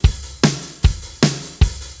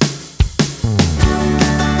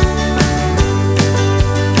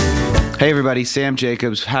Hey everybody, Sam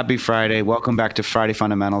Jacobs. Happy Friday. Welcome back to Friday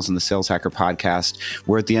Fundamentals and the Sales Hacker Podcast.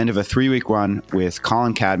 We're at the end of a 3-week run with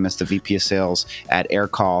Colin Cadmus, the VP of Sales at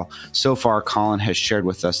AirCall. So far, Colin has shared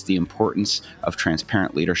with us the importance of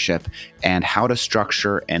transparent leadership and how to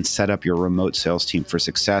structure and set up your remote sales team for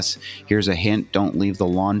success. Here's a hint: don't leave the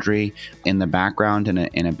laundry in the background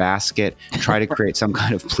in a basket. Try to create some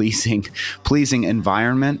kind of pleasing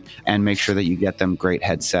environment and make sure that you get them great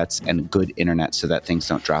headsets and good internet so that things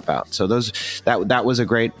don't drop out. So those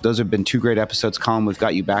have been 2 great episodes. Colin, we've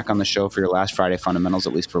got you back on the show for your last Friday Fundamentals,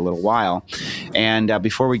 at least for a little while. And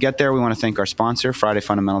before we get there, we want to thank our sponsor. Friday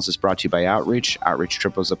Fundamentals is brought to you by Outreach. Outreach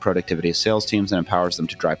triples the productivity of sales teams and empowers them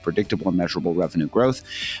to drive predictable and measurable revenue growth.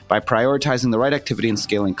 By prioritizing the right activity and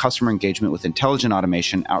scaling customer engagement with intelligent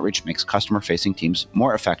automation, Outreach makes customer-facing teams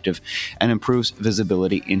more effective and improves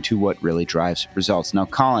visibility into what really drives results. Now,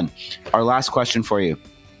 Colin, our last question for you.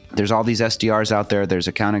 There's all these SDRs out there. There's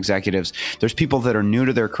account executives. There's people that are new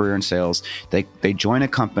to their career in sales. They join a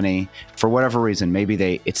company for whatever reason.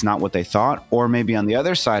 Maybe it's not what they thought, or maybe on the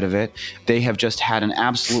other side of it, they have just had an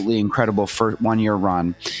absolutely incredible 1-year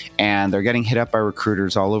run, and they're getting hit up by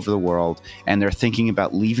recruiters all over the world, and they're thinking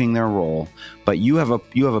about leaving their role. But you have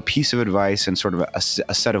a piece of advice and sort of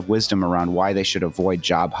a set of wisdom around why they should avoid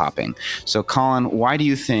job hopping. So, Colin, why do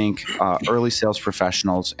you think early sales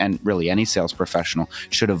professionals, and really any sales professional,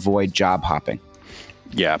 should avoid job hopping?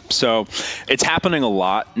 Yeah, so it's happening a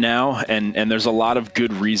lot now, and there's a lot of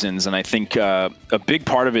good reasons. And I think a big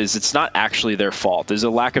part of it is it's not actually their fault. There's a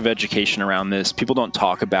lack of education around this. People don't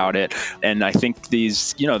talk about it. And I think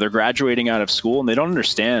they're graduating out of school and they don't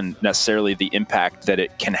understand necessarily the impact that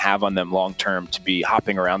it can have on them long term to be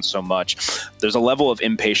hopping around so much. There's a level of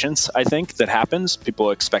impatience, I think, that happens.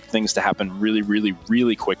 People expect things to happen really, really,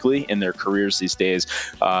 really quickly in their careers these days.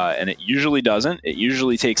 And it usually doesn't. It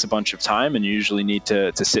usually takes a bunch of time, and you usually need to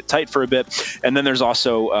sit tight for a bit. And then there's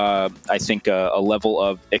also, I think, a level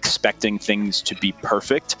of expecting things to be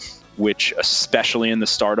perfect, which, especially in the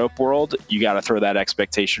startup world, you got to throw that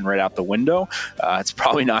expectation right out the window. It's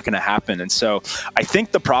probably not going to happen. And so I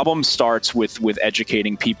think the problem starts with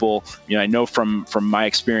educating people. I know from my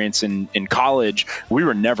experience in college, we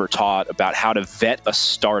were never taught about how to vet a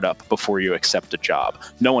startup before you accept a job.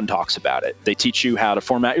 No one talks about it. They teach you how to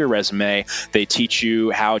format your resume. They teach you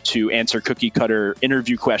how to answer cookie cutter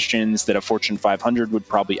interview questions that a Fortune 500 would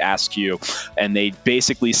probably ask you. And they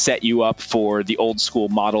basically set you up for the old school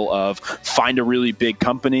model of find a really big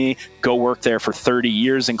company, go work there for 30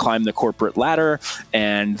 years and climb the corporate ladder,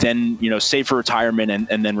 and then save for retirement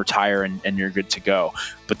and then retire and you're good to go.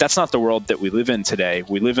 But that's not the world that we live in today.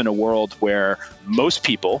 We live in a world where most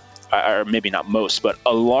people, or maybe not most, but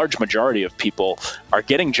a large majority of people are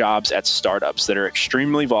getting jobs at startups that are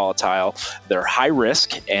extremely volatile, they're high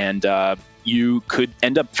risk, and you could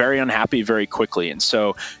end up very unhappy very quickly. And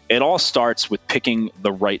so it all starts with picking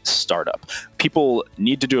the right startup. People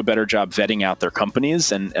need to do a better job vetting out their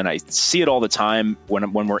companies. And I see it all the time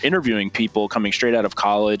when we're interviewing people coming straight out of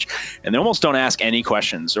college, and they almost don't ask any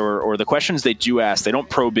questions, or the questions they do ask, they don't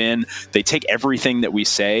probe in. They take everything that we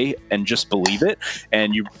say and just believe it.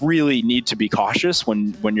 And you really need to be cautious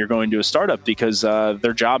when you're going to a startup, because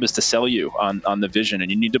their job is to sell you on the vision, and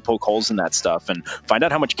you need to poke holes in that stuff and find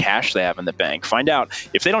out how much cash they have in the bank. Find out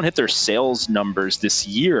if they don't hit their sales numbers this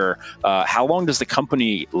year, how long does the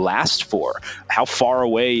company last for? How far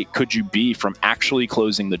away could you be from actually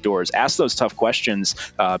closing the doors? Ask those tough questions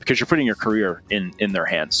because you're putting your career in their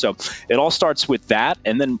hands. So it all starts with that.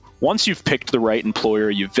 And then once you've picked the right employer,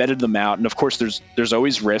 you've vetted them out. And of course, there's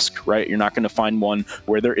always risk, right? You're not going to find one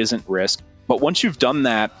where there isn't risk. But once you've done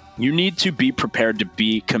that, you need to be prepared to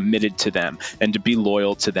be committed to them and to be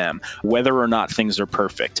loyal to them, whether or not things are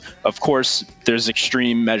perfect. Of course, there's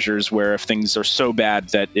extreme measures where if things are so bad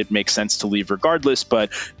that it makes sense to leave regardless,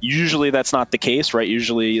 but usually that's not the case, right?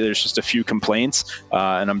 Usually there's just a few complaints,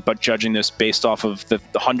 and I'm but judging this based off of the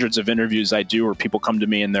hundreds of interviews I do where people come to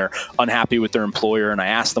me and they're unhappy with their employer, and I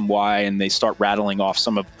ask them why, and they start rattling off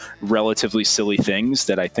some of relatively silly things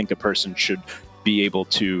that I think a person should be able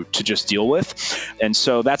to just deal with. And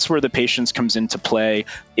so that's where the patience comes into play.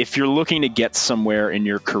 If you're looking to get somewhere in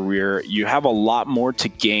your career, you have a lot more to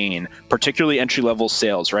gain, particularly entry-level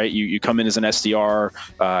sales, right? You come in as an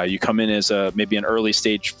SDR, you come in as maybe an early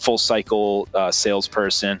stage full cycle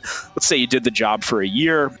salesperson. Let's say you did the job for a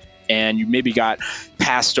year and you maybe got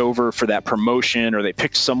passed over for that promotion, or they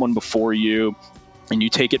picked someone before you, and you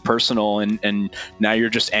take it personal, and now you're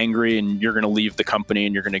just angry and you're going to leave the company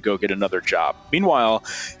and you're going to go get another job. Meanwhile,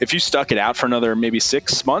 if you stuck it out for another maybe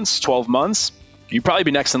 6 months, 12 months, you'd probably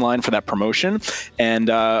be next in line for that promotion. And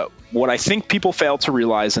what I think people fail to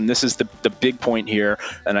realize, and this is the big point here,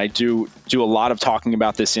 and I do a lot of talking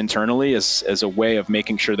about this internally as a way of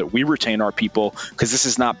making sure that we retain our people, because this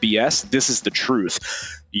is not BS, this is the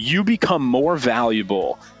truth. You become more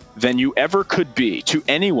valuable than you ever could be to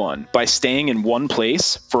anyone by staying in one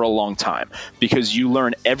place for a long time, because you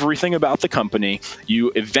learn everything about the company.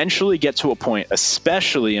 You eventually get to a point,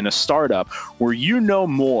 especially in a startup, where you know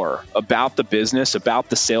more about the business, about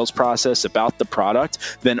the sales process, about the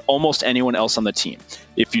product than almost anyone else on the team.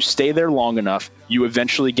 If you stay there long enough, you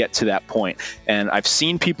eventually get to that point. And I've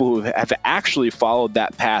seen people who have actually followed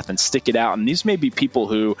that path and stick it out. And these may be people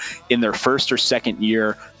who, in their first or second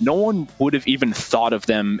year, no one would have even thought of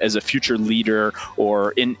them as a future leader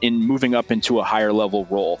or in moving up into a higher level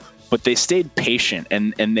role. But they stayed patient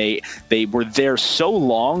and they were there so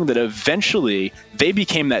long that eventually they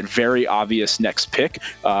became that very obvious next pick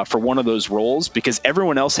for one of those roles, because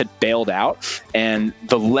everyone else had bailed out, and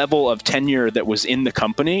the level of tenure that was in the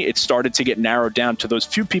company, it started to get narrowed down to those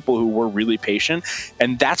few people who were really patient.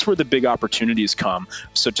 And that's where the big opportunities come.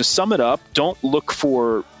 So to sum it up, don't look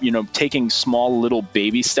for, taking small little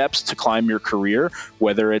baby steps to climb your career,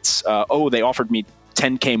 whether it's, they offered me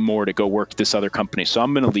 $10K more to go work at this other company, so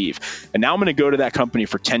I'm going to leave. And now I'm going to go to that company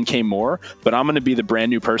for $10K more, but I'm going to be the brand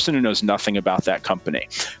new person who knows nothing about that company.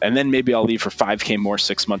 And then maybe I'll leave for $5K more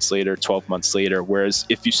 6 months later, 12 months later. Whereas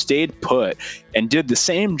if you stayed put and did the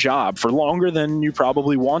same job for longer than you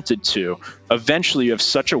probably wanted to, eventually you have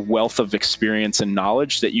such a wealth of experience and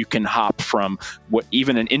knowledge that you can hop from what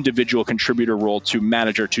even an individual contributor role to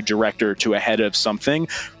manager to director to a head of something.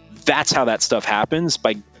 That's how that stuff happens,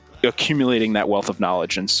 by accumulating that wealth of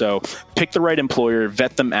knowledge. And so pick the right employer,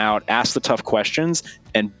 vet them out, ask the tough questions,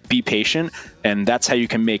 and be patient. And that's how you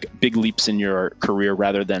can make big leaps in your career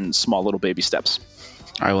rather than small little baby steps.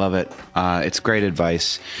 I love it. It's great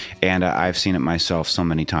advice. And I've seen it myself so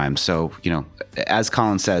many times. So, as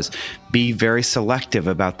Colin says, be very selective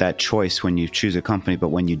about that choice when you choose a company. But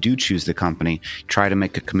when you do choose the company, try to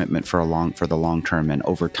make a commitment for the long term. And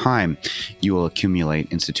over time, you will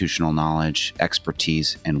accumulate institutional knowledge,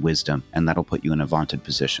 expertise, and wisdom. And that'll put you in a vaunted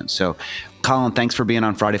position. So, Colin, thanks for being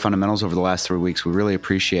on Friday Fundamentals over the last 3 weeks. We really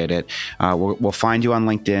appreciate it. We'll find you on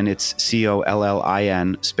LinkedIn. It's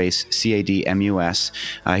COLLIN space CADMUS.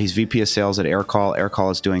 He's VP of Sales at AirCall.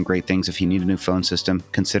 AirCall is doing great things. If you need a new phone system,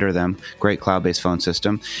 consider them. Great cloud-based phone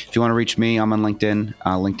system. If you want to reach me, I'm on LinkedIn,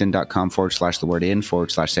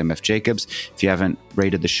 linkedin.com/Sam F. Jacobs. If you haven't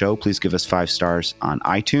rated the show, please give us 5 stars on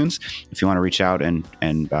iTunes. If you want to reach out and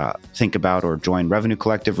think about or join Revenue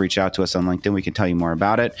Collective, reach out to us on LinkedIn. We can tell you more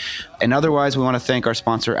about it. And otherwise, we want to thank our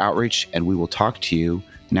sponsor, Outreach, and we will talk to you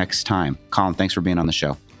next time. Colin, thanks for being on the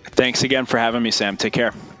show. Thanks again for having me, Sam. Take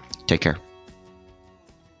care. Take care.